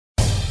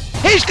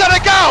He's going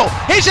to go.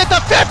 He's at the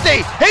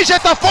 50. He's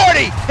at the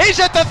 40. He's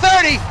at the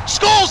 30.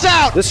 School's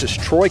out. This is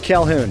Troy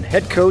Calhoun,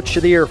 head coach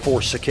of the Air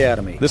Force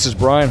Academy. This is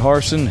Brian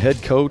Harsin,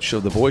 head coach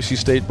of the Boise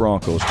State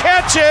Broncos.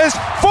 Catches,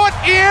 foot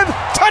in,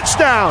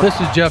 touchdown.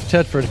 This is Jeff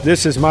Tedford.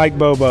 This is Mike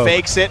Bobo.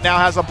 Fakes it, now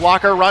has a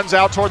blocker, runs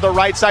out toward the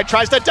right side,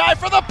 tries to dive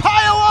for the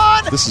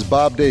pile-on. This is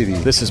Bob Davey.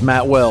 This is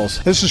Matt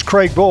Wells. This is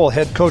Craig Bull,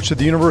 head coach of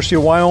the University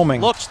of Wyoming.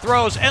 Looks,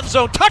 throws, end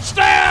zone,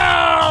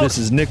 touchdown! This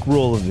is Nick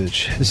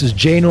Rolovich. This is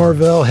Jay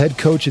Norvell, head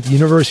coach at the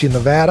University of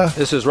Nevada.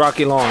 This is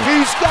Rocky Long.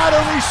 He's got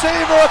a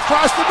receiver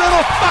across the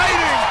middle, fighting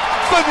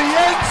for the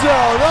end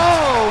zone.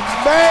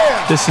 Oh,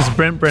 man. This is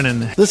Brent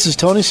Brennan. This is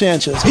Tony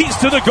Sanchez. He's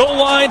to the goal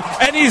line,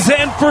 and he's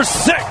in for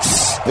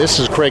 6. This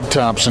is Craig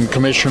Thompson,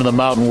 Commissioner of the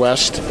Mountain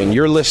West. And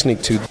you are listening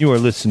to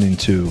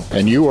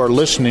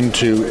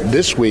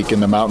This Week in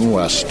the Mountain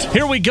West.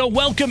 Here we go.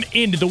 Welcome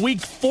into the Week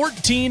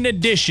 14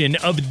 edition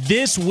of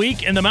This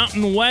Week in the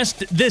Mountain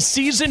West, the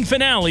season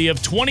finale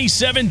of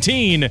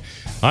 2017.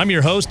 I'm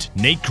your host,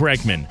 Nate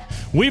Kreckman.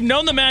 We've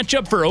known the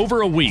matchup for over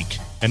a week,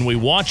 and we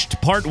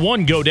watched Part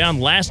 1 go down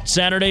last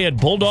Saturday at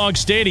Bulldog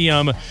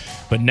Stadium.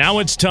 But now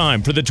it's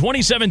time for the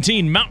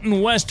 2017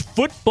 Mountain West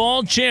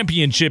Football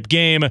Championship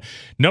game.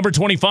 Number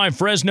 25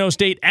 Fresno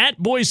State at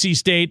Boise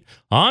State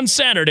on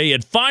Saturday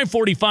at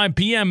 5:45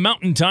 p.m.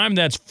 Mountain Time.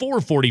 That's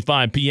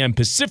 4:45 p.m.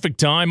 Pacific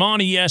Time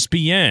on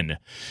ESPN.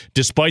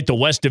 Despite the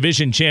West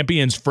Division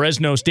champions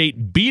Fresno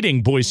State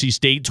beating Boise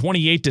State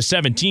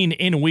 28-17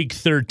 in Week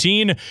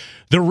 13,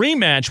 the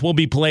rematch will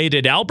be played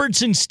at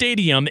Albertson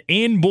Stadium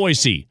in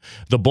Boise.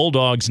 The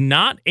Bulldogs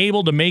not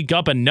able to make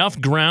up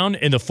enough ground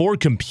in the 4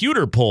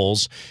 computer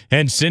polls,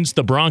 and since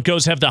the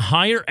Broncos have the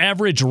higher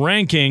average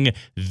ranking,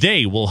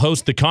 they will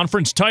host the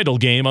conference title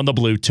game on the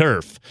blue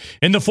turf.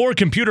 In the 4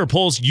 computer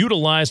polls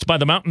utilized by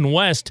the Mountain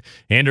West,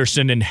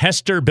 Anderson and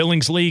Hester,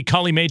 Billingsley,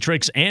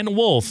 Collimatrix, and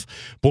Wolf,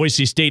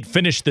 Boise State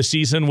finished the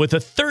season with a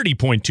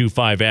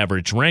 30.25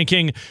 average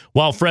ranking,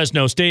 while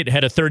Fresno State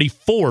had a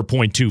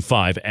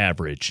 34.25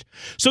 average.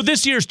 So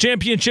this year's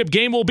championship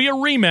game will be a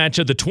rematch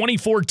of the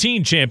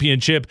 2014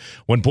 championship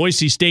when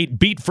Boise State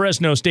beat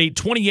Fresno State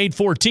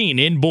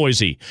 28-14 in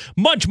Boise.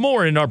 Much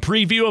more in our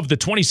preview of the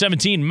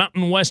 2017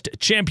 Mountain West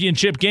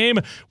Championship game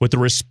with the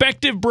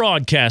respective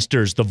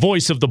broadcasters, the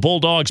voice of the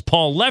Bulldogs,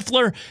 Paul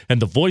Leffler, and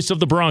the voice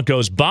of the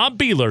Broncos, Bob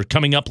Beeler,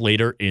 coming up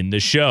later in the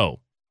show.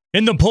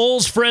 In the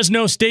polls,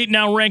 Fresno State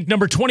now ranked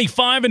number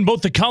 25 in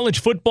both the college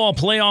football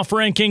playoff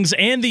rankings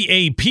and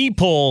the AP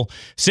poll.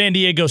 San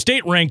Diego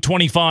State ranked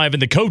 25 in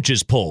the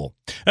coaches poll.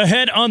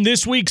 Ahead on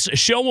this week's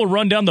show, we'll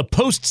run down the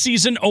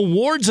postseason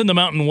awards in the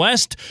Mountain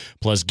West,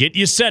 plus get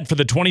you set for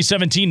the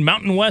 2017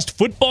 Mountain West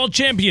Football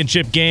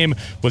Championship game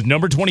with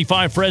number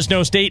 25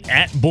 Fresno State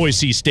at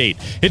Boise State.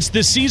 It's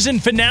the season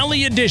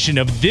finale edition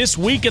of This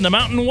Week in the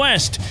Mountain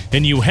West,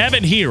 and you have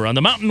it here on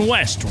the Mountain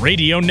West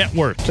Radio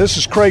Network. This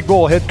is Craig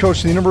Bull, head coach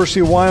of the University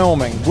of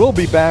Wyoming. We'll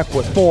be back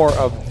with more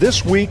of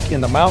This Week in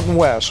the Mountain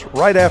West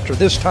right after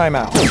this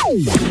timeout.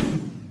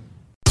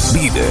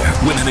 Be there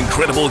when an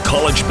incredible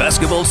college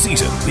basketball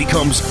season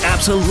becomes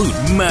absolute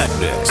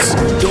madness.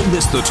 Don't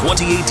miss the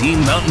 2018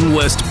 Mountain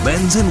West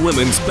Men's and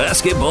Women's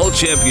Basketball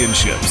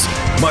Championships,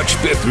 March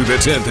 5th through the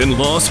 10th in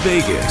Las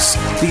Vegas.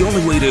 The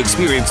only way to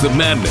experience the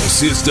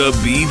madness is to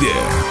be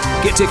there.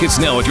 Get tickets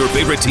now at your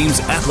favorite team's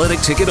athletic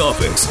ticket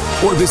office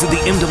or visit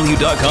the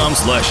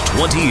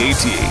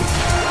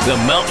MW.com/2018. The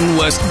Mountain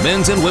West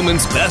Men's and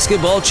Women's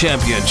Basketball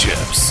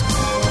Championships.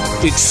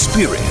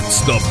 Experience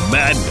the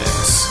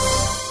madness.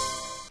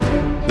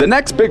 The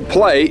next big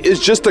play is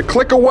just a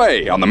click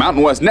away on the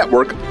Mountain West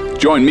Network.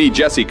 Join me,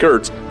 Jesse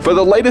Kurtz, for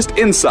the latest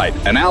insight,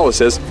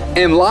 analysis,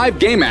 and live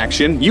game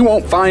action you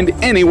won't find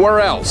anywhere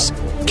else.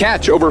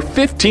 Catch over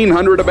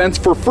 1,500 events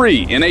for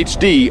free in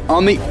HD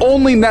on the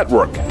only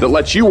network that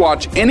lets you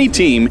watch any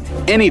team,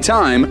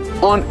 anytime,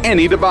 on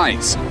any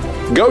device.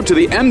 Go to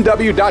the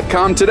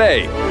MW.com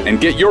today and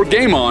get your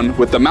game on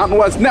with the Mountain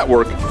West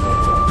Network.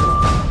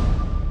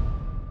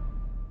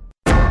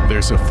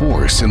 There's a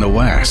force in the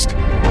West,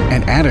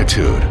 an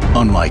attitude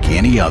unlike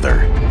any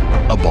other,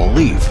 a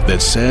belief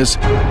that says,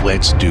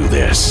 let's do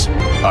this,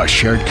 a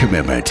shared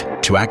commitment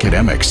to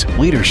academics,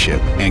 leadership,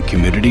 and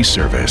community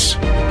service,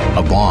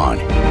 a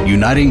bond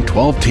uniting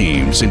 12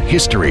 teams in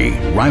history,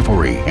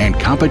 rivalry, and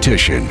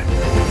competition.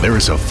 There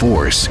is a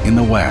force in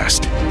the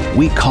West.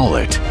 We call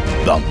it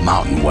the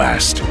Mountain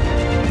West.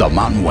 The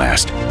Mountain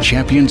West,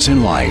 champions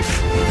in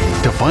life.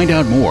 To find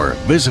out more,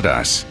 visit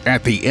us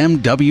at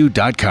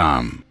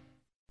themw.com.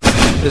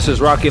 This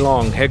is Rocky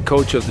Long, head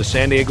coach of the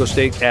San Diego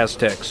State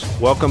Aztecs.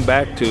 Welcome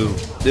back to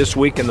This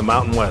Week in the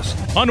Mountain West.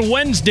 On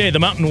Wednesday, the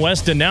Mountain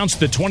West announced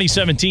the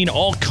 2017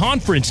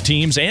 all-conference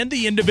teams and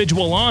the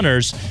individual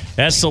honors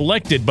as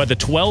selected by the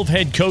 12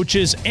 head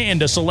coaches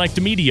and a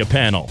select media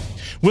panel.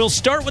 We'll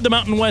start with the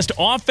Mountain West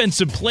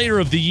Offensive Player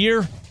of the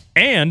Year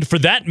and, for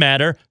that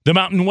matter, the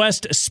Mountain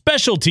West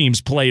Special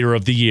Teams Player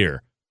of the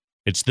Year.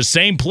 It's the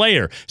same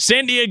player,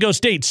 San Diego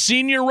State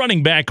senior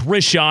running back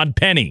Rashad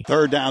Penny.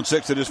 3rd down,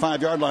 6 at his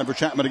 5-yard line for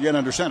Chapman again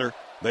under center.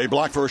 They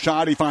block for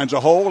Rashad. He finds a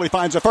hole. He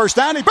finds a first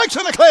down. He breaks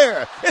in the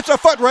clear. It's a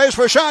foot race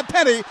for Rashad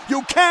Penny.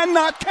 You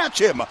cannot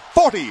catch him.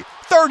 40,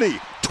 30,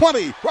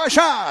 20.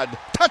 Rashad.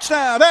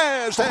 Touchdown.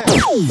 Aztecs.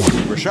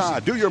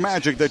 Rashad, do your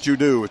magic that you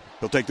do.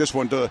 He'll take this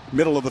one to the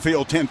middle of the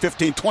field. 10,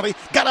 15, 20.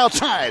 Got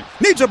outside.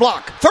 Needs a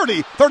block.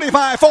 30,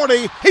 35,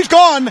 40. He's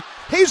gone.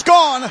 He's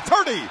gone.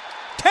 30,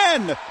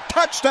 10.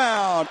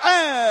 Touchdown.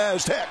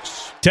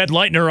 Aztecs. Ted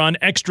Leitner on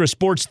Extra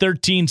Sports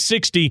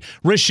 1360.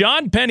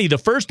 Rashad Penny, the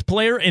first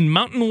player in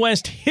Mountain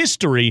West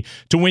history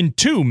to win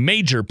 2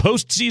 major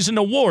postseason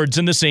awards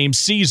in the same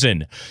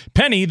season.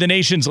 Penny, the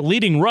nation's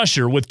leading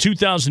rusher with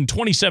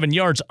 2,027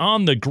 yards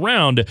on the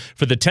ground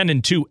for the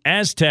 10-2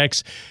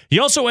 Aztecs. He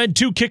also had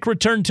 2 kick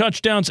return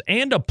touchdowns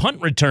and a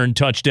punt return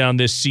touchdown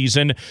this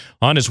season,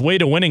 on his way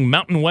to winning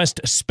Mountain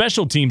West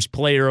Special Teams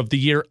Player of the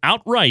Year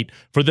outright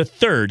for the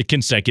 3rd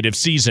consecutive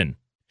season.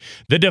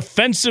 The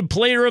Defensive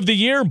Player of the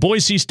Year,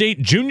 Boise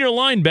State junior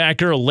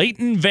linebacker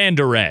Leighton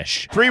Vander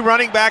Esch. 3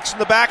 running backs in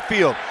the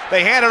backfield.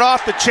 They hand it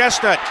off to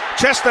Chestnut.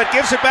 Chestnut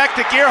gives it back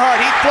to Gerhardt.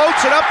 He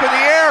floats it up in the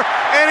air,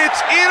 and it's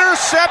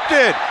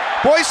intercepted.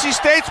 Boise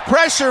State's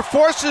pressure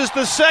forces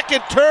the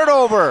second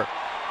turnover.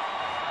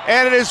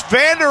 And it is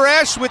Vander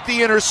Esch with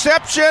the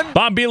interception.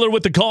 Bob Beeler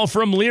with the call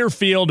from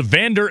Learfield.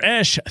 Vander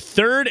Esch,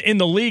 3rd in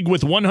the league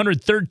with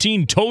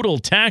 113 total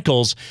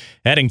tackles,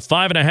 adding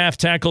 5.5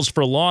 tackles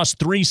for loss,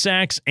 3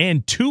 sacks,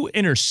 and 2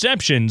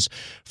 interceptions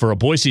for a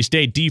Boise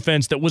State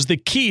defense that was the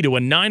key to a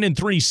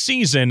 9-3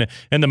 season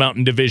and the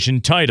Mountain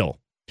Division title.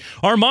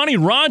 Armani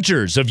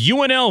Rogers of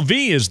UNLV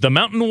is the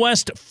Mountain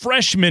West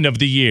Freshman of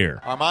the Year.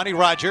 Armani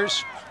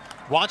Rogers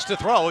wants to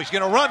throw. He's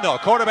going to run, though.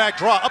 Quarterback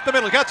draw up the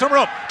middle. He's got some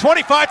room.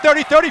 25,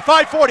 30,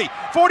 35, 40,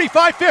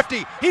 45,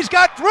 50. He's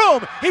got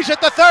room. He's at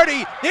the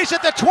 30. He's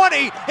at the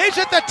 20. He's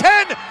at the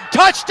 10.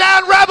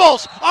 Touchdown,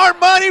 Rebels!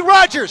 Armani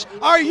Rogers.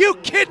 Are you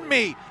kidding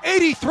me?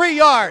 83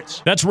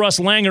 yards. That's Russ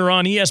Langer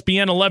on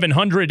ESPN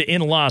 1100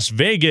 in Las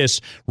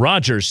Vegas.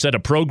 Rogers set a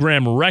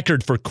program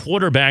record for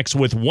quarterbacks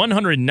with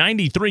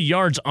 193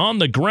 yards on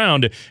the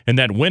ground in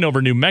that win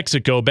over New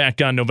Mexico back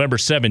on November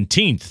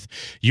 17th.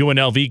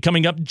 UNLV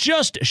coming up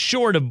just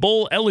short of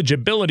bowl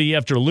eligibility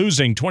after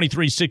losing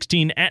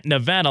 23-16 at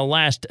Nevada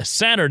last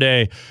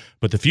Saturday,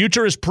 but the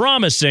future is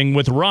promising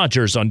with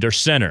Rogers under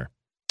center.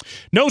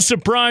 No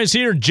surprise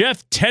here,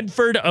 Jeff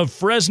Tedford of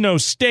Fresno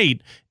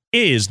State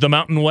is the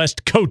Mountain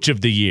West Coach of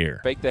the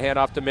Year. Fake the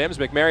handoff to Mims.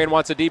 McMarion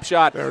wants a deep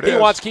shot. He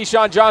wants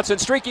Keyshawn Johnson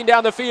streaking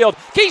down the field.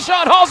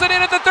 Keyshawn hauls it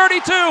in at the 32.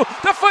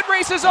 The foot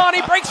race is on.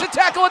 He breaks the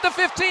tackle at the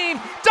 15.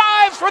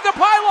 Dives for the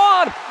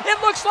pylon.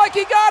 It looks like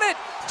he got it.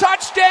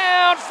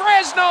 Touchdown,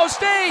 Fresno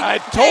State.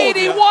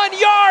 81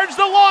 yards,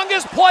 the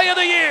longest play of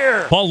the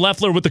year. Paul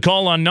Leffler with the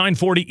call on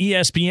 940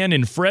 ESPN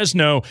in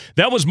Fresno.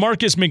 That was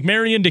Marcus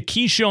McMarion to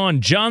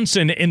Keyshawn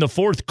Johnson in the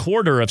 4th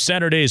quarter of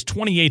Saturday's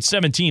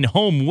 28-17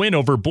 home win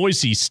over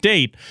Boise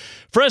State.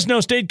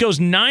 Fresno State goes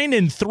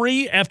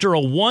 9-3 after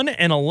a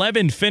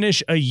 1-11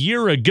 finish a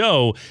year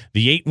ago.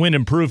 The 8-win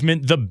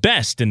improvement, the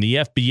best in the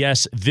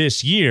FBS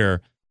this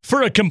year.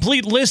 For a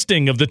complete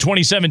listing of the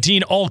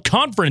 2017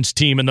 All-Conference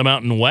team in the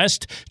Mountain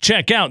West,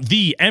 check out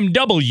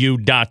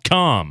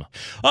themw.com.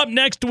 Up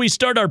next, we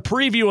start our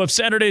preview of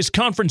Saturday's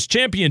conference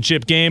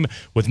championship game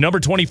with number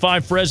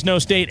 25 Fresno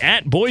State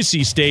at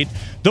Boise State.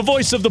 The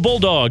voice of the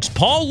Bulldogs,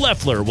 Paul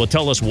Leffler, will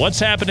tell us what's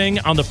happening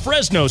on the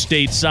Fresno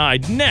State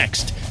side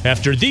next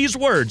after these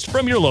words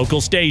from your local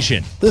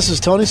station. This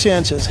is Tony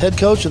Sanchez, head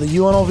coach of the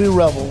UNLV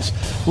Rebels.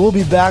 We'll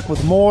be back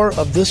with more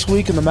of This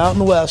Week in the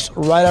Mountain West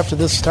right after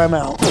this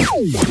timeout.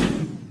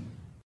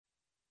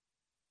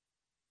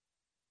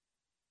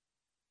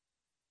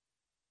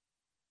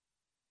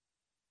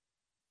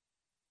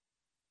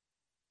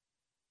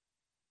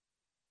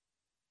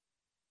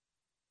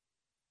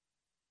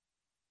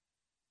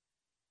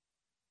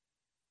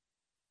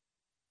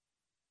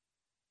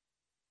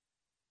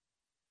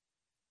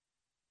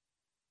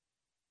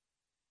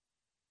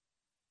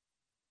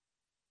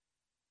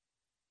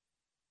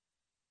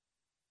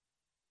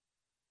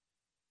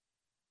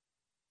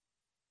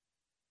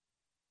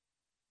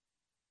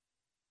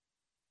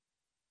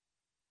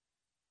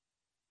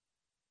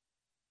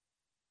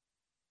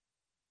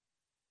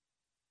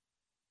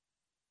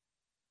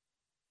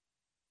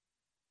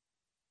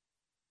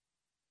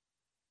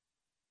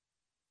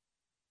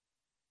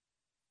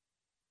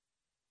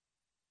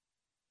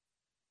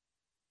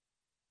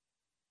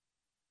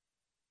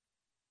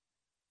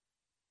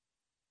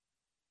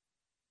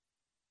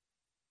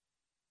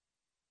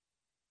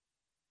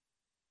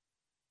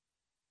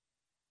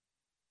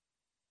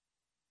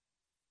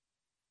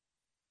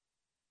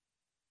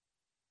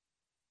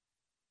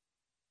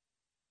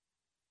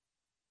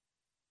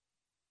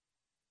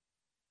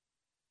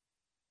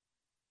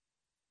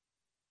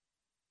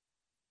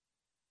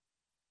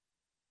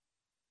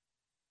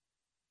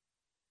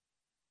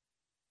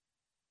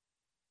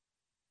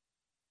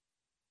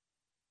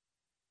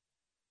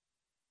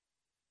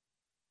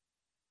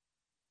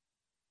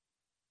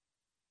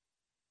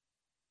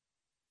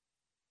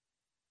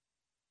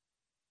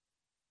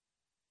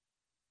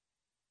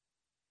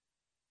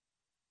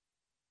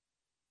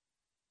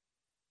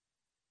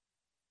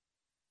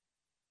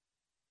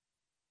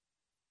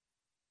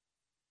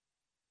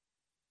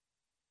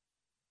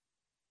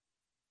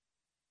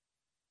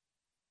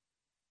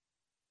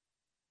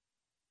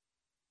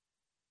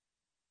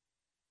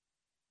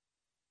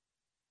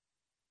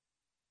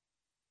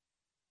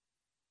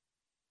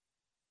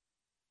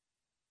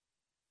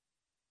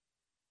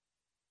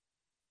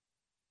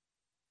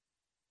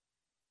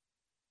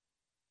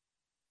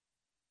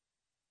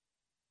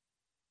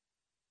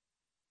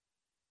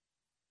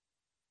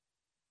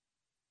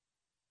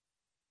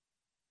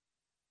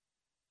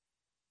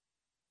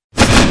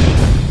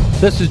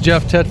 This is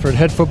Jeff Tedford,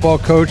 head football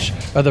coach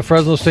of the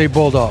Fresno State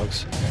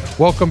Bulldogs.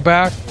 Welcome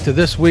back to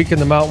This Week in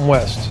the Mountain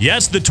West.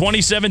 Yes, the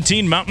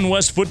 2017 Mountain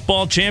West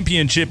Football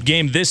Championship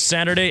game this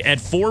Saturday at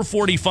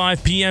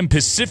 4:45 p.m.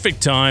 Pacific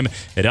Time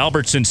at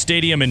Albertson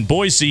Stadium in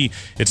Boise.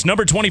 It's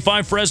number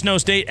 25 Fresno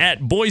State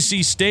at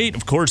Boise State.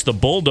 Of course, the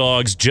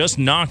Bulldogs just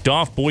knocked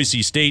off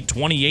Boise State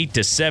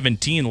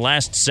 28-17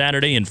 last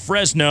Saturday in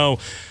Fresno.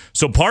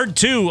 So part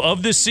 2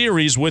 of this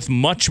series with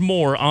much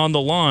more on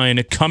the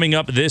line coming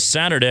up this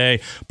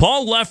Saturday.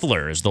 Paul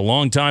Loeffler is the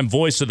longtime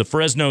voice of the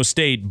Fresno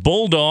State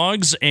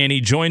Bulldogs, and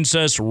he joins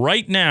us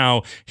right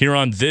now here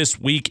on This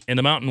Week in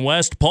the Mountain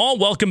West. Paul,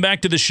 welcome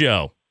back to the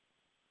show.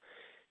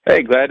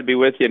 Hey, glad to be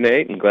with you,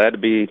 Nate, and glad to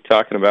be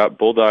talking about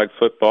Bulldog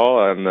football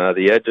on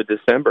the edge of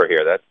December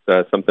here.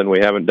 That's something we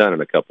haven't done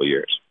in a couple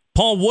years.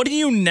 Paul, what do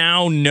you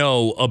now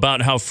know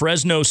about how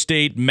Fresno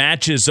State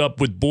matches up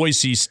with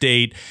Boise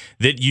State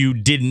that you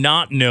did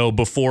not know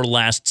before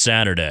last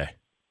Saturday?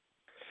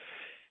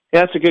 Yeah,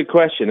 that's a good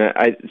question.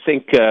 I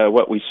think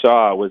what we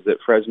saw was that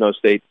Fresno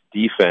State's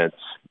defense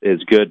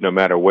is good no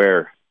matter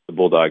where the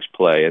Bulldogs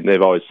play, and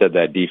they've always said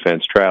that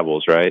defense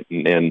travels, right?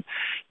 And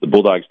the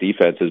Bulldogs'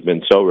 defense has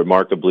been so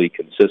remarkably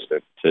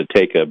consistent to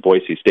take a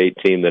Boise State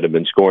team that have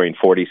been scoring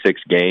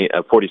 46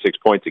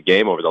 points a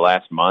game over the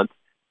last month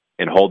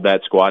and hold that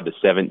squad to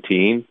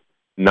 17,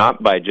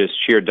 not by just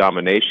sheer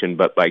domination,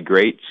 but by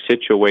great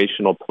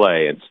situational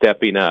play and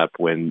stepping up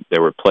when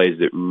there were plays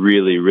that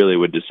really, really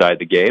would decide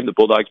the game. The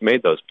Bulldogs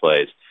made those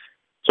plays.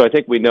 So I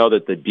think we know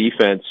that the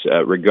defense,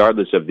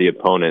 regardless of the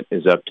opponent,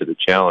 is up to the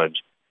challenge.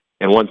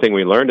 And one thing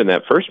we learned in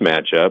that first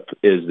matchup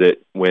is that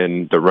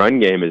when the run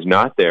game is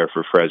not there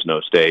for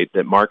Fresno State,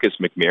 that Marcus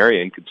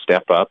McMaryion could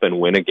step up and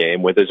win a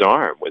game with his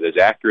arm, with his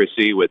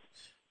accuracy, with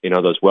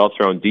those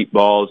well-thrown deep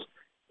balls,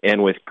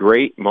 and with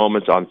great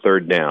moments on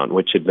third down,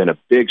 which had been a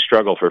big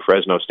struggle for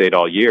Fresno State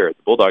all year.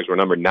 The Bulldogs were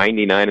number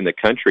 99 in the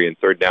country in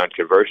third down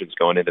conversions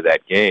going into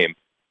that game,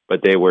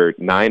 but they were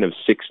 9 of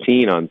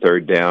 16 on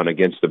third down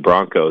against the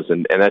Broncos,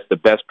 and that's the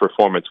best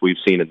performance we've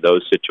seen in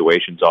those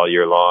situations all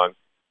year long.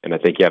 And I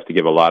think you have to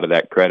give a lot of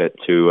that credit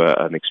to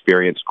an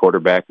experienced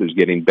quarterback who's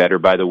getting better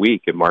by the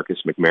week, and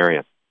Marcus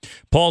McMaryion.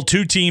 Paul,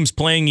 2 teams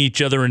playing each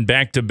other in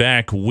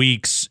back-to-back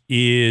weeks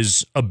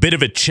is a bit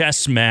of a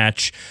chess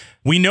match.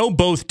 We know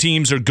both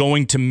teams are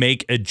going to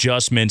make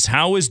adjustments.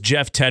 How is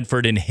Jeff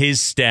Tedford and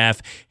his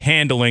staff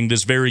handling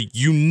this very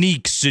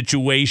unique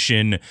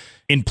situation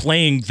in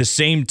playing the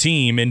same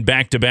team in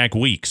back-to-back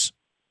weeks?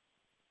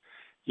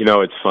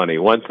 It's funny.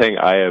 One thing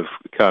I have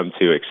come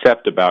to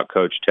accept about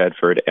Coach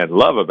Tedford and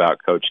love about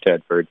Coach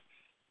Tedford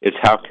is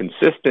how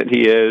consistent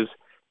he is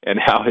and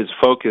how his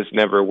focus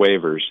never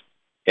wavers.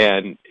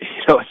 And,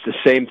 it's the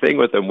same thing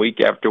with him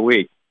week after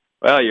week.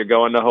 Well, you're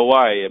going to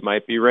Hawaii. It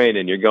might be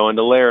raining. You're going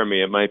to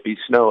Laramie. It might be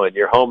snowing.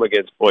 You're home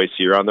against Boise.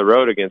 You're on the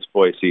road against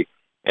Boise.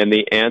 And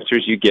the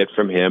answers you get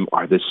from him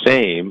are the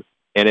same,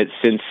 and it's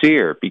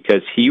sincere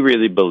because he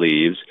really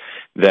believes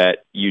that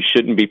you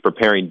shouldn't be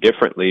preparing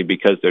differently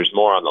because there's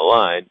more on the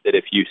line, that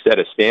if you set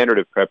a standard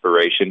of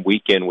preparation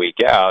week in, week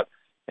out,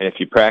 and if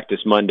you practice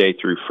Monday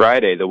through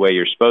Friday the way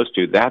you're supposed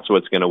to, that's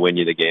what's going to win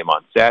you the game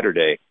on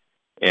Saturday.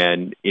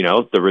 And,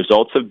 the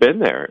results have been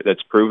there.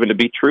 That's proven to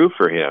be true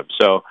for him.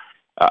 So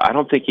I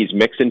don't think he's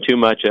mixing too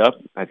much up.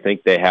 I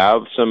think they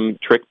have some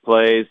trick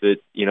plays that,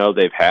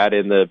 they've had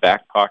in the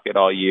back pocket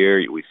all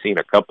year. We've seen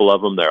a couple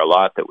of them. There are a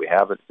lot that we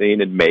haven't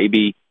seen, and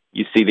maybe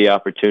you see the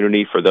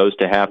opportunity for those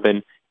to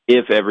happen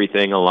if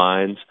everything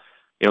aligns.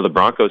 The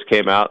Broncos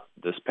came out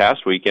this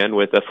past weekend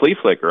with a flea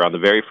flicker on the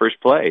very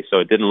first play, so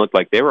it didn't look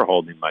like they were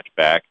holding much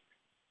back.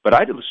 But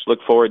I just look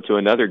forward to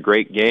another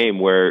great game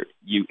where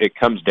it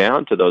comes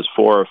down to those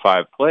 4 or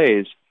 5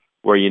 plays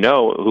where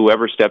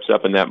whoever steps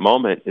up in that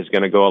moment is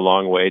going to go a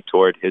long way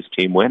toward his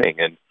team winning.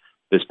 And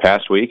this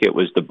past week, it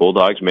was the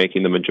Bulldogs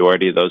making the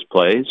majority of those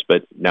plays,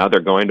 but now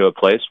they're going to a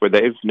place where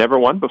they've never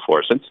won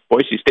before. Since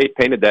Boise State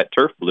painted that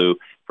turf blue,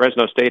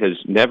 Fresno State has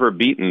never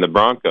beaten the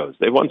Broncos.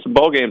 They've won some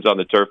bowl games on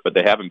the turf, but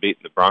they haven't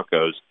beaten the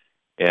Broncos.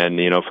 And,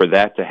 for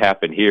that to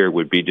happen here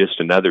would be just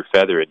another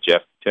feather in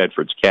Jeff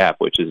Tedford's cap,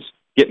 which is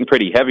getting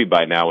pretty heavy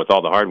by now with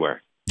all the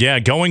hardware. Yeah,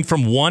 going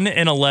from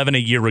 1-11 a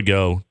year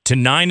ago to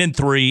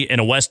 9-3 in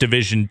a West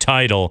Division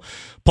title.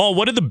 Paul,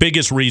 what are the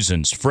biggest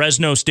reasons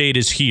Fresno State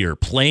is here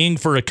playing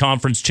for a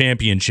conference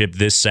championship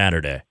this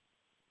Saturday?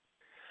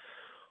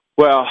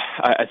 Well,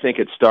 I think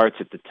it starts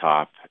at the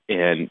top.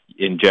 And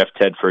in Jeff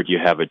Tedford, you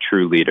have a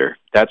true leader.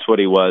 That's what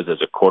he was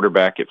as a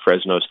quarterback at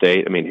Fresno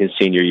State. I mean, his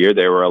senior year,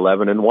 they were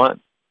 11-1.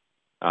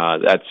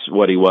 That's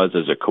what he was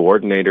as a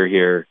coordinator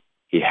here.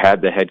 He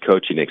had the head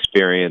coaching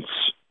experience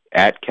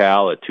at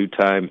Cal, a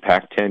 2-time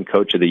Pac-10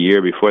 Coach of the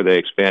Year before they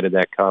expanded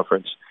that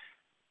conference.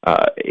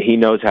 He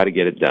knows how to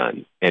get it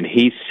done, and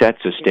he sets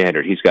a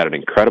standard. He's got an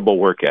incredible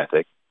work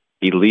ethic.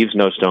 He leaves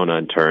no stone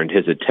unturned.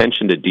 His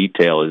attention to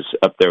detail is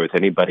up there with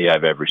anybody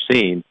I've ever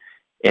seen,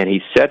 and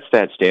he sets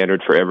that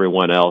standard for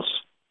everyone else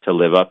to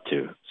live up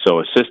to.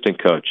 So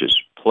assistant coaches,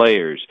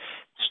 players,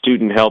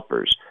 student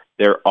helpers,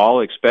 they're all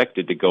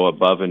expected to go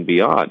above and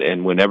beyond.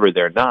 And whenever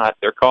they're not,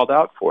 they're called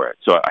out for it.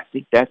 So I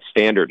think that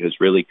standard has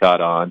really caught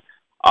on.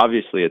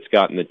 Obviously, it's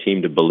gotten the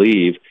team to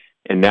believe.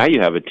 And now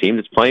you have a team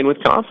that's playing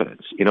with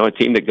confidence. You know, a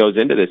team that goes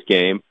into this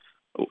game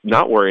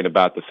not worrying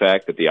about the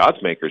fact that the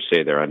odds makers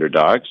say they're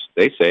underdogs.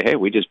 They say, hey,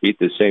 we just beat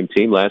this same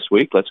team last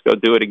week. Let's go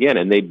do it again.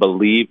 And they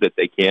believe that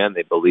they can.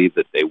 They believe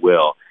that they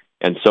will.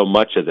 And so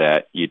much of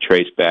that you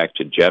trace back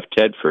to Jeff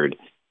Tedford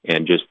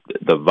and just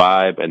the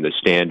vibe and the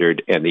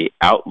standard and the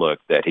outlook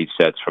that he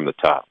sets from the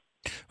top.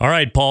 All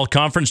right, Paul,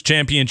 conference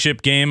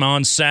championship game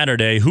on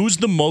Saturday. Who's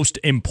the most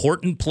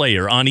important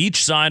player on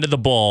each side of the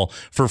ball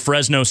for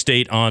Fresno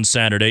State on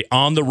Saturday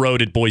on the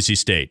road at Boise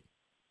State?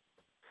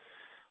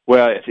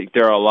 Well, I think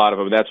there are a lot of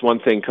them. That's one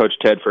thing Coach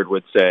Tedford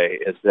would say,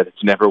 is that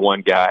it's never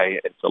one guy,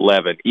 it's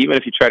 11. Even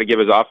if you try to give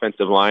his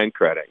offensive line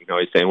credit, you know,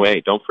 he's saying,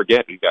 wait, don't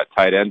forget, you've got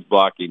tight ends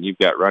blocking, you've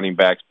got running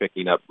backs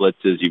picking up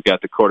blitzes, you've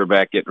got the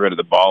quarterback getting rid of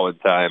the ball in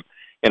time.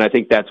 And I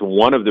think that's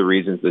one of the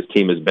reasons this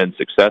team has been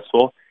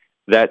successful.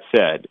 That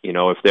said, you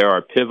know, if there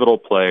are pivotal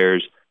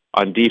players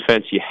on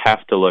defense, you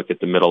have to look at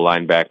the middle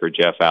linebacker,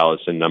 Jeff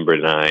Allison, number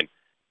 9.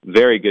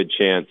 Very good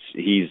chance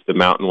he's the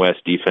Mountain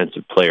West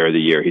Defensive Player of the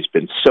Year. He's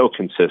been so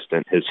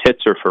consistent. His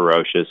hits are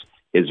ferocious.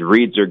 His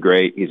reads are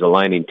great. He's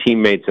aligning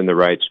teammates in the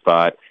right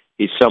spot.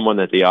 He's someone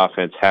that the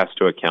offense has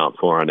to account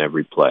for on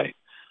every play.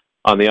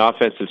 On the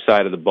offensive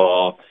side of the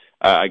ball,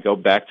 I go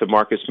back to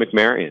Marcus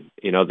McMaryion.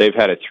 You know, they've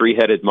had a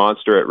 3-headed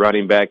monster at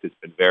running back that's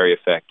been very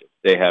effective.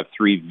 They have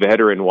 3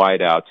 veteran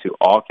wideouts who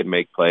all can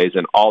make plays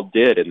and all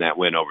did in that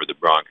win over the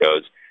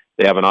Broncos.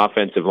 They have an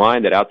offensive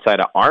line that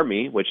outside of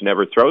Army, which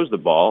never throws the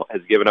ball,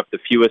 has given up the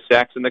fewest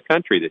sacks in the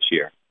country this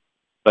year.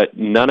 But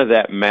none of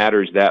that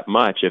matters that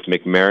much if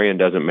McMaryion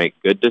doesn't make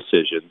good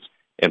decisions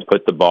and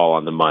put the ball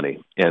on the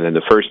money. And in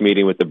the first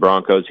meeting with the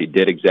Broncos, he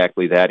did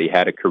exactly that. He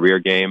had a career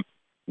game.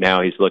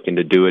 Now he's looking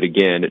to do it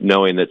again,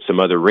 knowing that some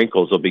other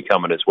wrinkles will be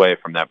coming his way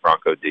from that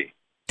Bronco D.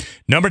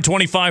 Number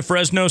 25,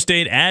 Fresno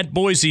State at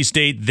Boise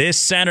State this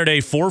Saturday,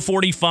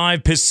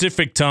 4:45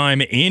 Pacific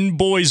time in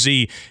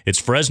Boise. It's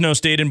Fresno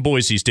State and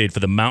Boise State for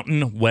the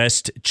Mountain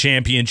West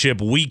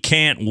Championship. We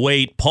can't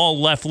wait. Paul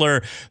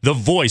Loeffler, the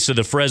voice of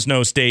the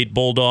Fresno State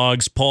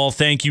Bulldogs. Paul,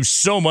 thank you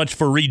so much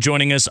for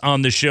rejoining us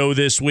on the show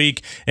this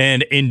week,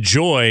 and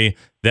enjoy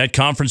that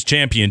conference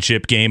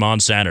championship game on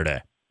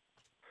Saturday.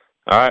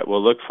 All right,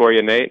 we'll look for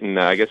you, Nate, and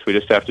I guess we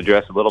just have to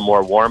dress a little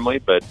more warmly,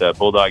 but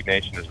Bulldog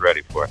Nation is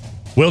ready for it.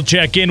 We'll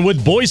check in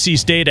with Boise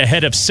State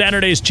ahead of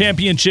Saturday's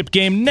championship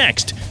game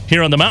next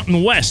here on the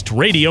Mountain West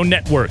Radio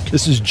Network.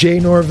 This is Jay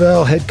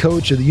Norvell, head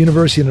coach of the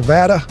University of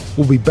Nevada.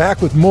 We'll be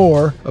back with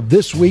more of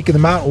This Week in the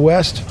Mountain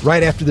West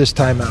right after this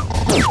timeout.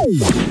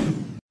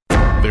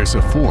 There's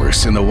a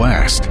force in the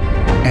West,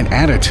 an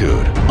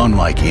attitude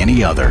unlike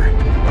any other,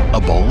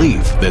 a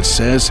belief that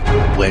says,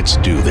 let's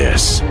do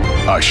this.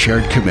 A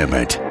shared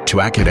commitment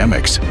to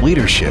academics,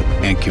 leadership,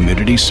 and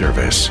community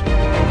service.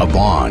 A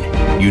bond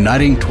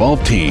uniting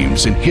 12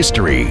 teams in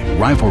history,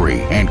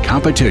 rivalry, and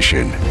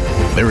competition.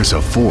 There is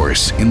a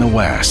force in the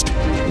West.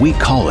 We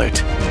call it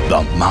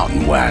the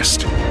Mountain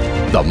West.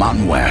 The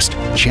Mountain West,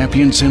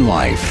 champions in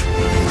life.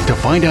 To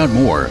find out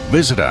more,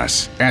 visit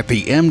us at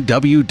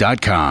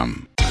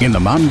themw.com. In the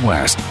Mountain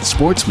West,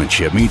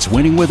 sportsmanship means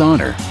winning with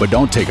honor, but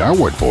don't take our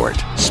word for it.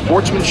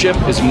 Sportsmanship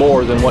is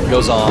more than what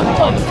goes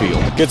on the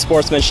field. Good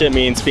sportsmanship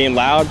means being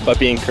loud, but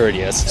being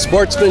courteous.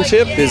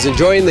 Sportsmanship is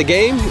enjoying the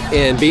game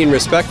and being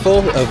respectful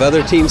of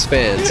other teams'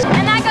 fans.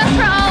 And that goes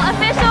for all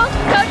officials,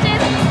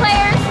 coaches,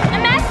 players,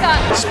 and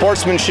mascots.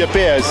 Sportsmanship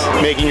is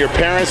making your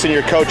parents and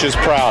your coaches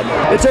proud.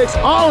 It takes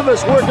all of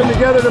us working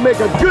together to make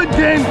a good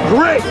game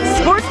great.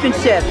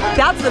 Sportsmanship,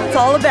 that's what it's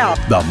all about.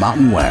 The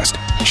Mountain West,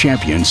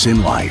 champions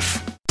in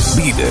life.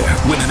 Be there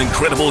when an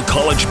incredible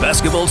college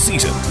basketball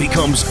season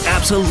becomes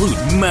absolute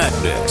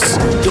madness.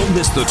 Don't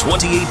miss the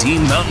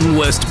 2018 Mountain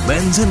West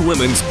Men's and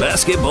Women's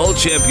Basketball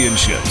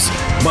Championships,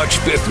 March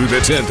 5th through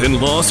the 10th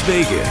in Las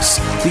Vegas.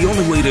 The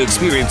only way to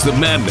experience the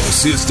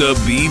madness is to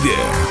be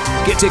there.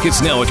 Get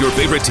tickets now at your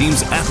favorite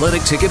team's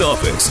athletic ticket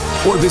office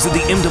or visit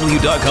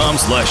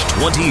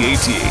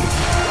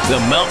themw.com/2018. The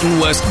Mountain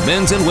West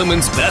Men's and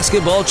Women's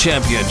Basketball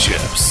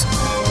Championships.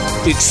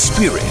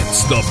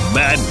 Experience the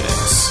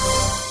madness.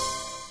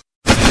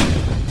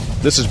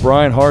 This is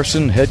Brian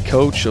Harsin, head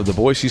coach of the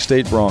Boise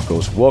State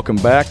Broncos. Welcome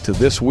back to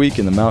This Week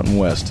in the Mountain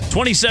West.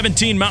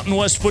 2017 Mountain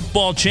West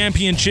Football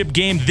Championship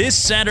game this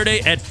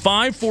Saturday at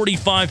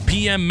 5:45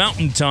 p.m.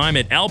 Mountain Time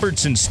at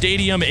Albertson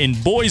Stadium in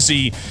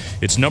Boise.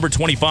 It's number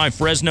 25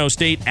 Fresno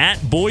State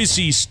at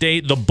Boise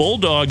State. The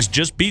Bulldogs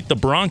just beat the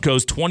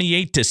Broncos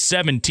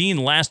 28-17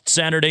 last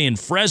Saturday in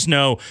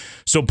Fresno.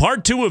 So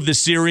part 2 of the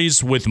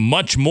series with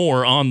much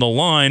more on the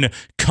line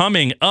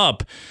coming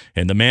up.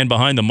 And the man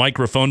behind the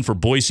microphone for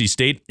Boise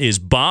State is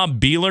Bob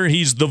Beeler.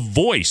 He's the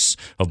voice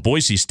of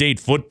Boise State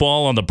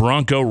football on the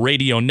Bronco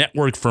Radio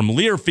Network from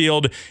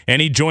Learfield,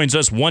 and he joins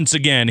us once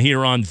again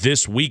here on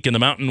This Week in the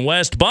Mountain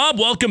West. Bob,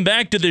 welcome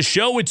back to the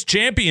show. It's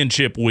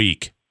championship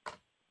week.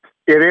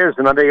 It is,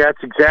 and I think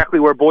that's exactly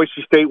where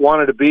Boise State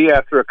wanted to be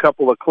after a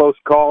couple of close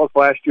calls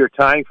last year,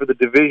 tying for the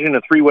division,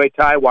 a three-way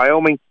tie.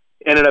 Wyoming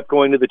ended up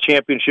going to the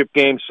championship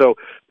game, so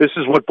this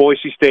is what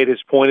Boise State has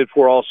pointed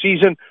for all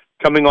season,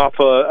 coming off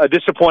a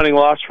disappointing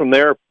loss from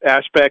their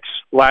aspects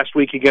last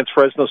week against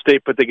Fresno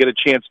State, but they get a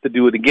chance to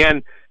do it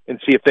again and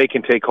see if they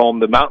can take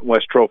home the Mountain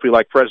West Trophy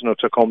like Fresno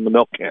took home the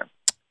milk can.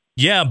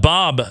 Yeah,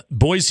 Bob,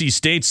 Boise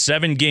State's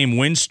 7-game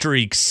win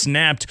streak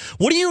snapped.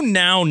 What do you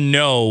now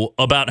know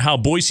about how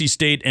Boise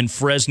State and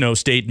Fresno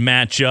State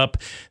match up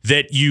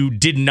that you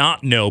did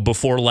not know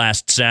before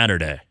last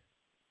Saturday?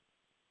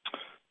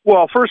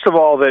 Well, first of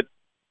all, that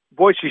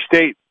Boise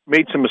State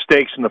made some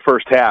mistakes in the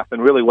first half,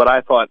 and really what I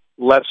thought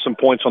left some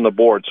points on the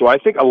board. So I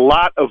think a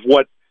lot of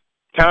what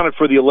counted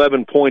for the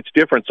 11 points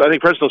difference, I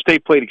think Fresno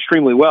State played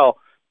extremely well,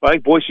 but I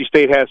think Boise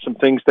State has some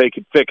things they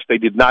could fix. They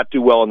did not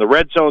do well in the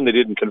red zone. They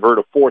didn't convert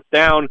a fourth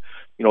down.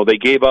 You know, they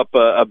gave up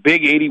a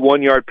big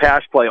 81-yard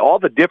pass play. All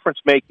the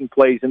difference-making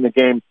plays in the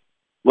game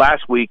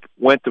last week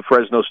went to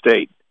Fresno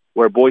State,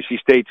 where Boise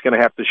State's going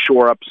to have to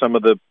shore up some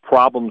of the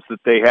problems that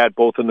they had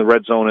both in the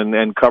red zone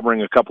and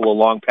covering a couple of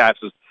long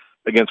passes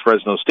against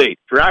Fresno State.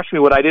 If you're asking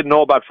me what I didn't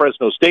know about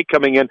Fresno State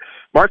coming in,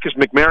 Marcus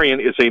McMaryion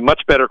is a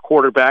much better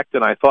quarterback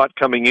than I thought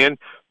coming in,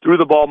 threw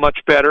the ball much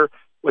better,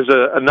 was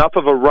enough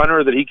of a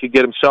runner that he could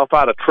get himself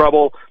out of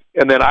trouble.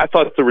 And then I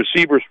thought the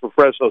receivers for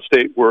Fresno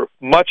State were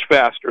much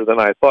faster than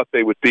I thought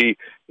they would be.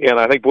 And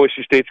I think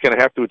Boise State's going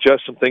to have to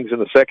adjust some things in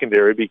the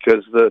secondary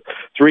because the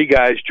three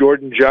guys,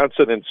 Jordan,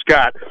 Johnson, and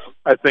Scott,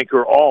 I think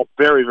are all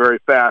very, very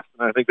fast.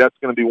 And I think that's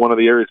going to be one of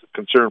the areas of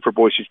concern for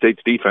Boise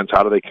State's defense.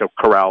 How do they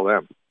corral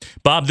them?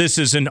 Bob, this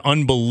is an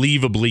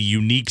unbelievably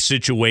unique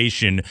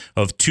situation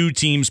of two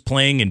teams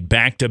playing in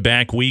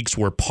back-to-back weeks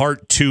where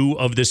part 2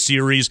 of the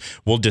series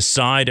will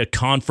decide a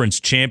conference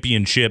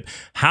championship.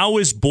 How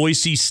is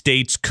Boise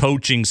State's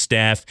coaching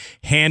staff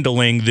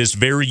handling this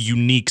very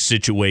unique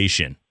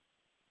situation?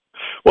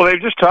 Well,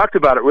 they've just talked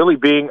about it really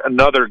being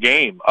another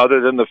game, other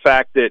than the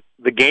fact that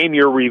the game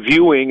you're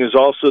reviewing is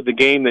also the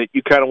game that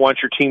you kind of want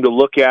your team to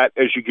look at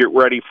as you get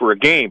ready for a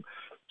game.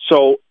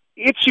 So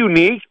it's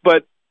unique,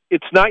 but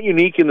it's not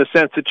unique in the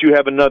sense that you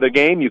have another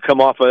game. You come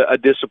off a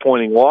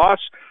disappointing loss.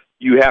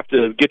 You have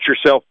to get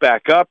yourself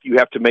back up. You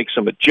have to make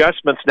some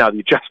adjustments. Now, the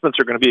adjustments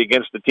are going to be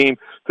against the team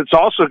that's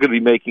also going to be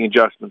making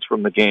adjustments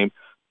from the game.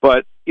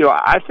 But, you know,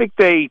 I think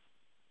I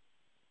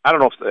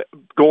don't know if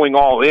going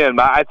all in,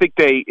 but I think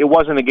it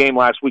wasn't a game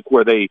last week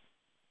where they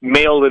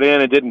mailed it in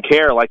and didn't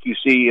care like you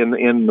see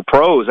in the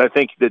pros. I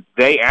think that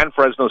they and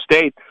Fresno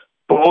State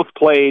both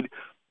played,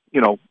 you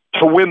know,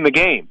 to win the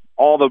game.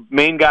 All the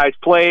main guys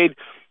played.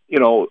 You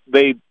know,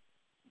 they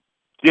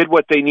did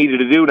what they needed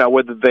to do. Now,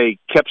 whether they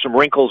kept some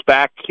wrinkles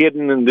back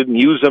hidden and didn't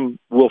use them,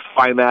 we'll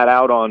find that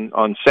out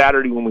on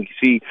Saturday when we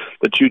see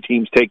the two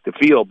teams take the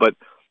field. But,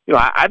 you know,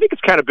 I think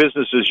it's kind of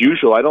business as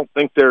usual. I don't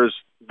think there's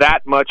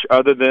that much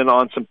other than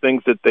on some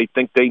things that they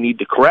think they need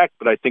to correct,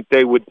 but I think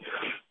they would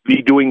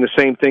be doing the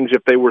same things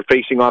if they were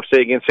facing off,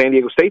 say, against San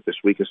Diego State this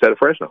week instead of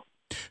Fresno.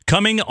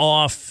 Coming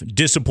off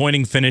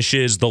disappointing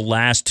finishes the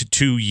last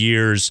 2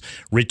 years,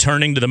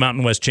 returning to the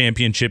Mountain West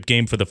Championship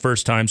game for the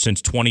first time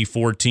since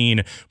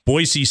 2014,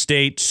 Boise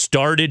State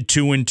started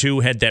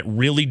 2-2, had that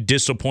really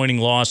disappointing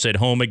loss at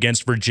home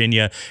against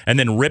Virginia, and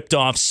then ripped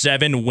off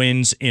 7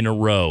 wins in a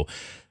row.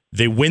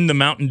 They win the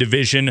Mountain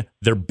Division.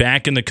 They're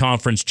back in the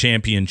conference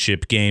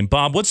championship game.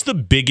 Bob, what's the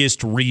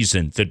biggest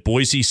reason that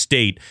Boise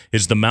State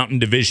is the Mountain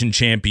Division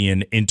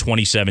champion in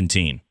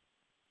 2017?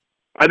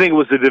 I think it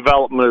was the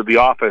development of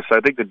the offense.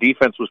 I think the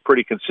defense was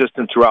pretty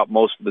consistent throughout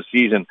most of the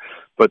season,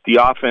 but the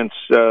offense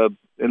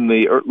in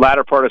the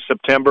latter part of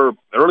September,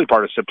 early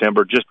part of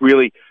September, just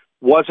really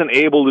wasn't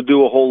able to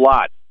do a whole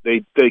lot.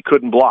 They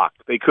couldn't block.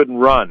 They couldn't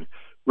run.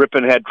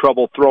 Ripon had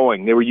trouble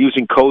throwing. They were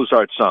using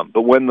Cozart some.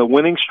 But when the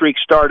winning streak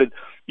started,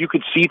 you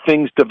could see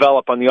things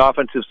develop on the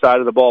offensive side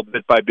of the ball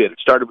bit by bit. It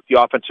started with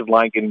the offensive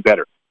line getting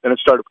better. Then it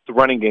started with the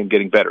running game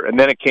getting better. And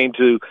then it came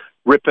to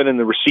Ripon and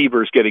the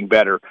receivers getting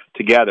better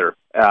together.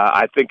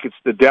 I think it's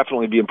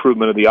definitely the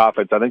improvement of the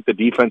offense. I think the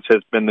defense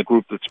has been the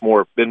group that's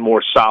been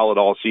more solid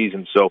all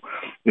season. So,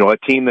 you know, a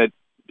team that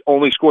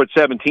only scored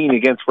 17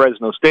 against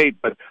Fresno State,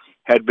 but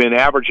had been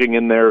averaging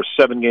in their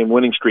 7-game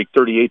winning streak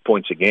 38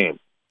 points a game.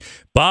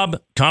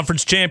 Bob,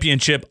 conference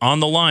championship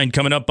on the line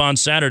coming up on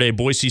Saturday.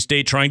 Boise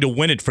State trying to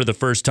win it for the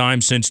first time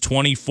since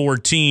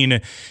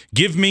 2014.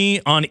 Give me,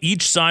 on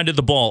each side of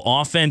the ball,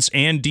 offense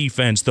and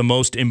defense, the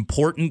most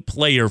important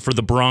player for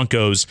the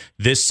Broncos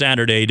this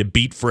Saturday to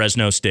beat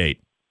Fresno State.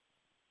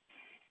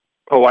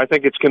 Oh, I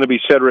think it's going to be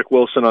Cedric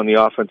Wilson on the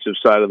offensive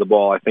side of the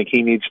ball. I think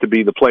he needs to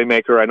be the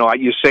playmaker. I know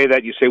you say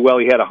that. You say, well,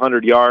 he had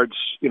 100 yards,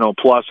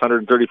 plus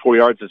 134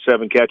 yards and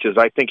 7 catches.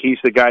 I think he's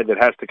the guy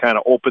that has to kind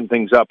of open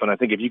things up. And I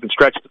think if you can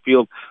stretch the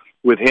field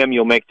with him,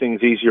 you'll make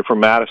things easier for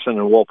Madison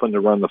and Wolfen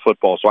to run the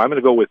football. So I'm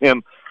going to go with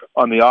him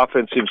on the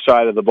offensive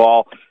side of the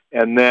ball.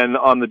 And then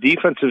on the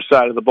defensive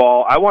side of the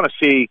ball, I want to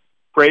see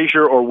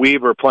Frazier or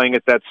Weaver playing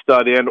at that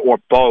stud end or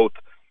both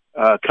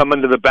come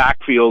into the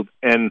backfield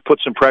and put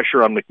some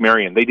pressure on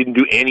McMarion. They didn't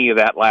do any of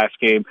that last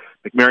game.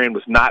 McMarion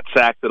was not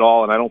sacked at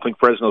all, and I don't think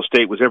Fresno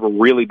State was ever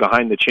really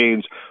behind the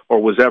chains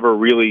or was ever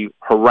really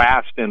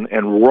harassed and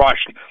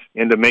rushed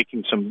into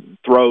making some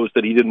throws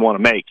that he didn't want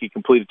to make. He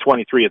completed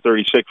 23 of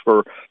 36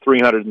 for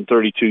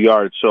 332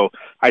 yards. So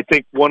I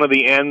think one of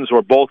the ends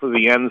or both of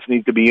the ends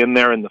need to be in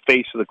there in the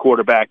face of the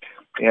quarterback,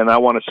 and I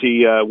want to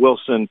see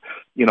Wilson,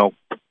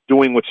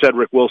 doing what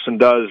Cedric Wilson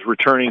does,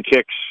 returning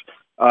kicks,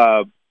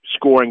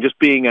 scoring, just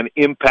being an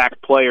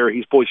impact player.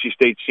 He's Boise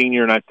State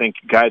senior, and I think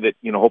a guy that,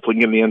 hopefully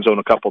can get in the end zone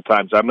a couple of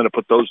times. I'm going to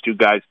put those two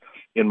guys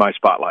in my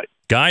spotlight.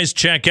 Guys,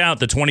 check out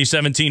the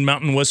 2017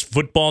 Mountain West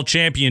Football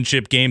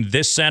Championship game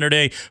this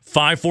Saturday,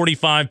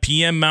 5:45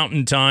 p.m.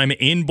 Mountain Time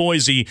in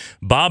Boise.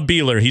 Bob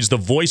Beeler, he's the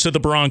voice of the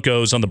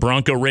Broncos on the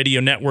Bronco Radio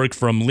Network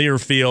from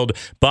Learfield.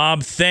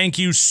 Bob, thank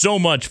you so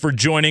much for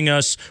joining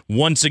us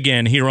once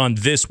again here on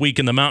This Week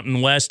in the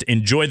Mountain West.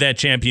 Enjoy that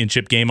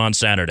championship game on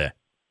Saturday.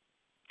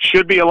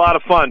 Should be a lot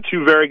of fun.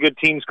 Two very good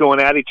teams going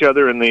at each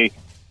other, and the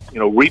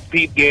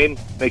repeat game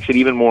makes it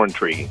even more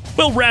intriguing.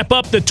 We'll wrap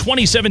up the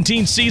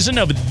 2017 season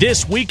of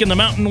This Week in the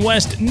Mountain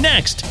West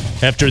next,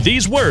 after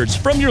these words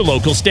from your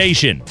local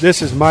station.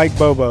 This is Mike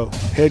Bobo,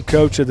 head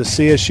coach of the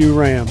CSU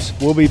Rams.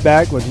 We'll be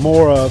back with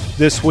more of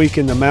This Week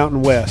in the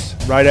Mountain West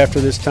right after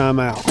this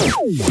timeout.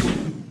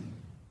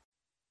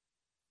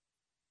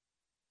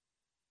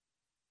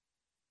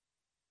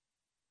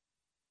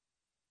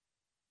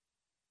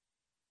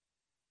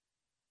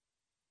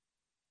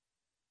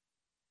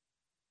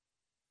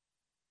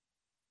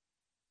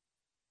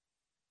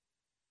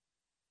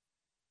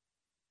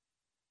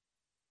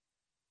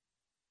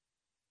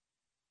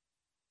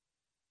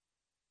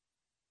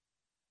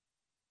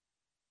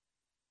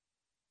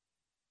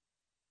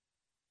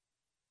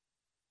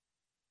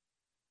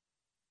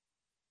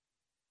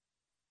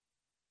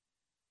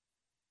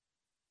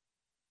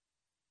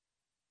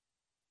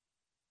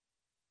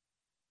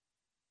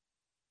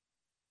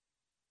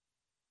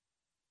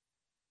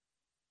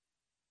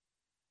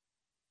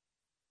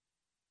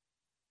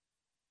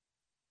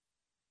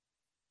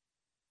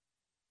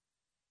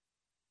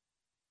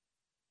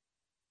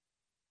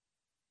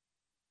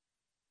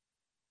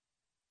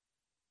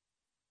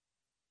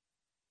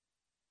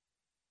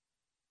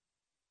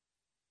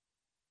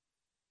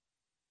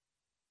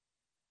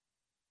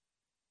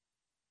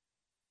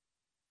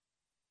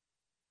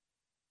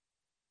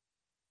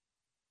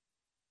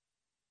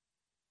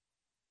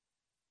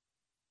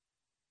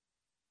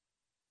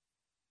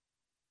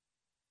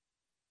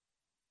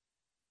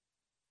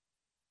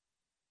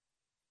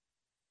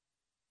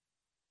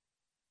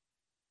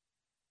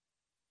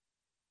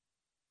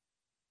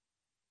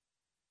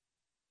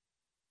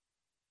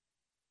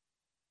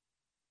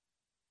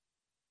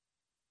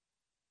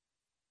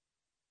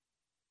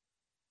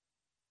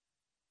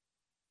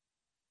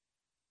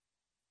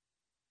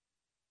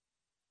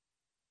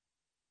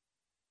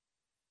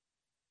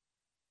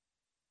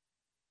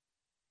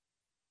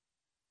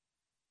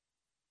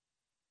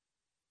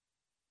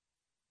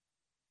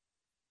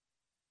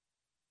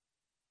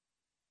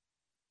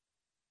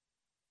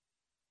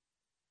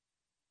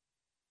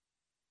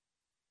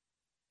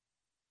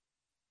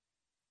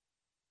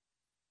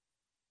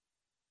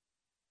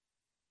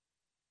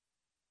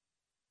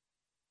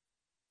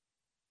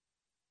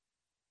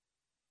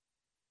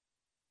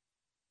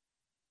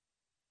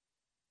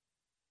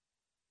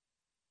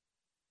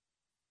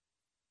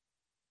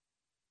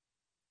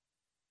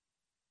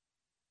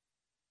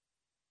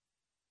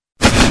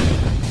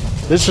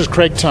 This is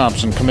Craig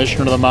Thompson,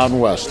 Commissioner of the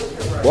Mountain West.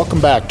 Welcome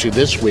back to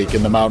This Week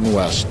in the Mountain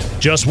West.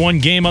 Just one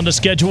game on the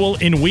schedule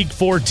in Week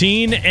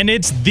 14, and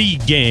it's the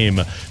game.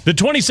 The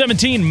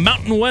 2017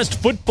 Mountain West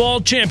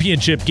Football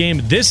Championship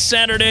game this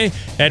Saturday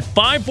at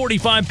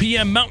 5:45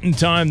 p.m. Mountain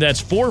Time.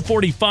 That's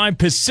 4:45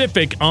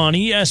 Pacific on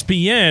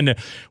ESPN.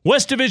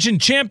 West Division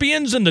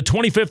champions and the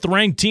 25th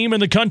ranked team in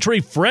the country,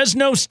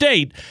 Fresno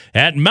State,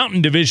 at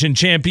Mountain Division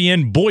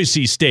champion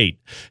Boise State.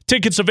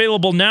 Tickets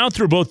available now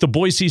through both the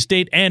Boise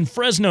State and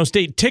Fresno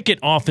State ticket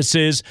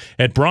offices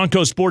at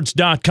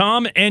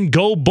broncosports.com and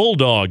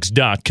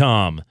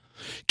gobulldogs.com.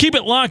 Keep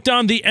it locked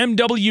on the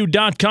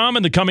MW.com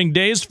in the coming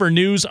days for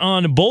news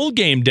on bowl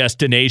game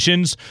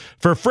destinations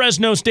for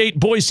Fresno State,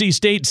 Boise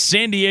State,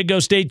 San Diego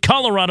State,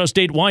 Colorado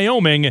State,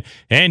 Wyoming,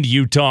 and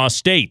Utah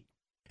State.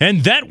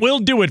 And that will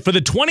do it for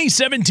the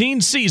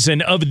 2017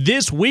 season of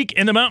This Week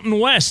in the Mountain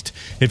West.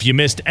 If you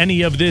missed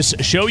any of this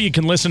show, you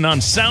can listen on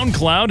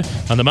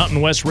SoundCloud on the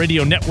Mountain West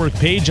Radio Network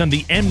page on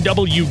the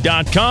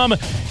MW.com.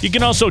 You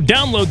can also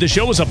download the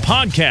show as a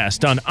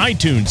podcast on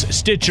iTunes,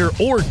 Stitcher,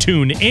 or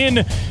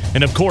TuneIn.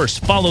 And of course,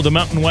 follow the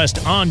Mountain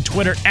West on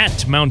Twitter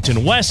at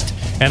Mountain West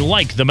and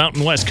like the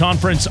Mountain West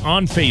Conference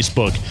on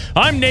Facebook.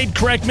 I'm Nate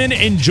Kreckman.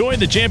 Enjoy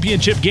the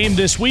championship game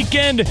this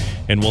weekend,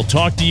 and we'll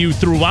talk to you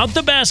throughout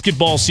the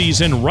basketball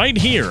season right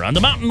here on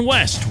the Mountain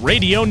West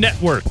Radio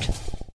Network.